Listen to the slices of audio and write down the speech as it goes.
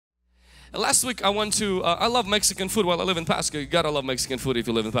Last week I went to, I love Mexican food while I live in Pasco. You gotta love Mexican food if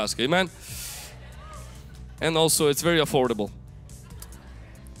you live in Pasco, amen? And also it's very affordable.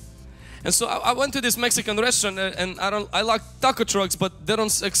 And so I went to this Mexican restaurant and I like taco trucks, but they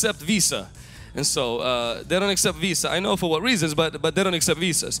don't accept Visa. And so they don't accept Visa. I know for what reasons, but they don't accept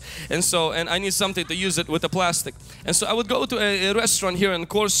visas. And so, and I need something to use it with the plastic. And so I would go to a restaurant here on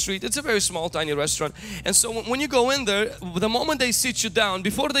Court Street. It's a very small, tiny restaurant. And so when you go in there, the moment they sit you down,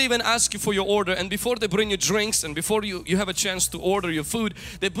 before they even ask you for your order, and before they bring you drinks, and before you have a chance to order your food,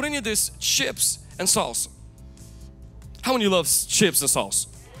 they bring you this chips and salsa. How many love chips and salsa?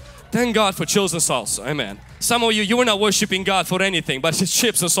 Thank God for chips and salsa, amen. Some of you were not worshiping God for anything, but it's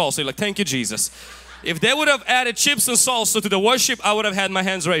chips and salsa. You're like, thank you, Jesus. If they would have added chips and salsa to the worship, I would have had my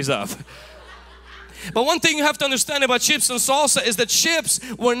hands raised up. But one thing you have to understand about chips and salsa is that chips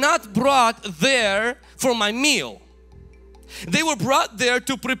were not brought there for my meal. They were brought there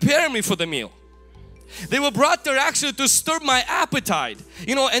to prepare me for the meal. They were brought there actually to stir my appetite,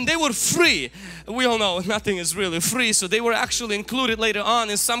 you know, and they were free. We all know nothing is really free, so they were actually included later on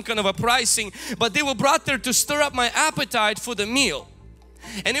in some kind of a pricing, but they were brought there to stir up my appetite for the meal.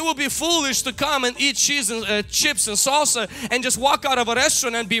 And it would be foolish to come and eat cheese and chips and salsa and just walk out of a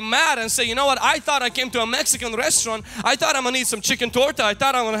restaurant and be mad and say, you know what, I thought I came to a Mexican restaurant, I thought I'm gonna eat some chicken torta, I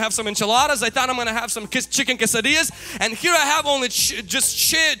thought I'm gonna have some enchiladas, I thought I'm gonna have some chicken quesadillas, and here I have only just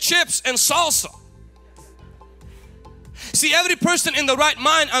chips and salsa. See, every person in the right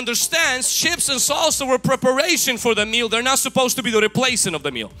mind understands chips and salsa were preparation for the meal. They're not supposed to be the replacement of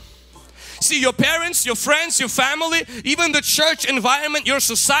the meal. See, your parents, your friends, your family, even the church environment, your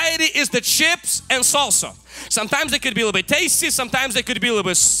society is the chips and salsa. Sometimes they could be a little bit tasty, sometimes they could be a little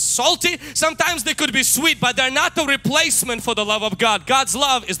bit salty, sometimes they could be sweet, but they're not the replacement for the love of God. God's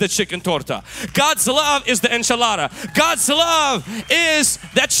love is the chicken torta. God's love is the enchilada. God's love is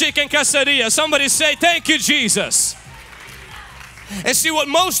that chicken quesadilla. Somebody say, thank you, Jesus. And see, what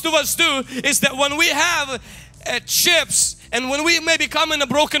most of us do is that when we have chips and when we maybe come in a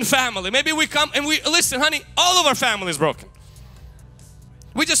broken family, maybe we come and we, listen honey, all of our family is broken.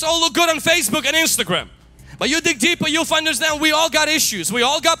 We just all look good on Facebook and Instagram. But you dig deeper, you'll understand we all got issues, we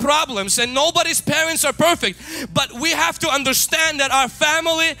all got problems, and nobody's parents are perfect. But we have to understand that our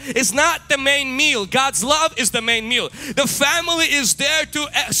family is not the main meal. God's love is the main meal. The family is there to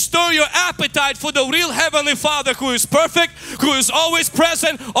stir your appetite for the real Heavenly Father who is perfect, who is always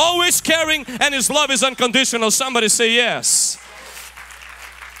present, always caring, and His love is unconditional. Somebody say yes.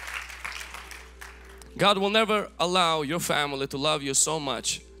 God will never allow your family to love you so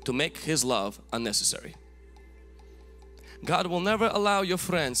much to make His love unnecessary. God will never allow your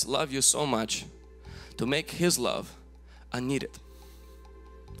friends love you so much to make His love unneeded.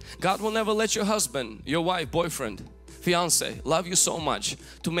 God will never let your husband, your wife, boyfriend, fiance love you so much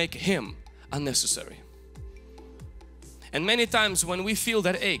to make Him unnecessary. And many times when we feel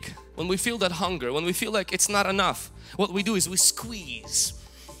that ache, when we feel that hunger, when we feel like it's not enough, what we do is we squeeze.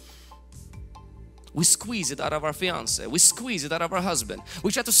 We squeeze it out of our fiance. We squeeze it out of our husband.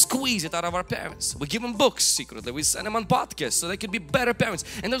 We try to squeeze it out of our parents. We give them books secretly. We send them on podcasts so they can be better parents.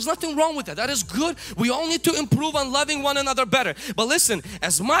 And there's nothing wrong with that. That is good. We all need to improve on loving one another better. But listen,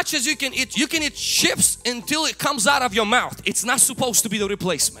 as much as you can eat chips until it comes out of your mouth. It's not supposed to be the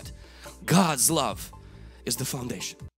replacement. God's love is the foundation.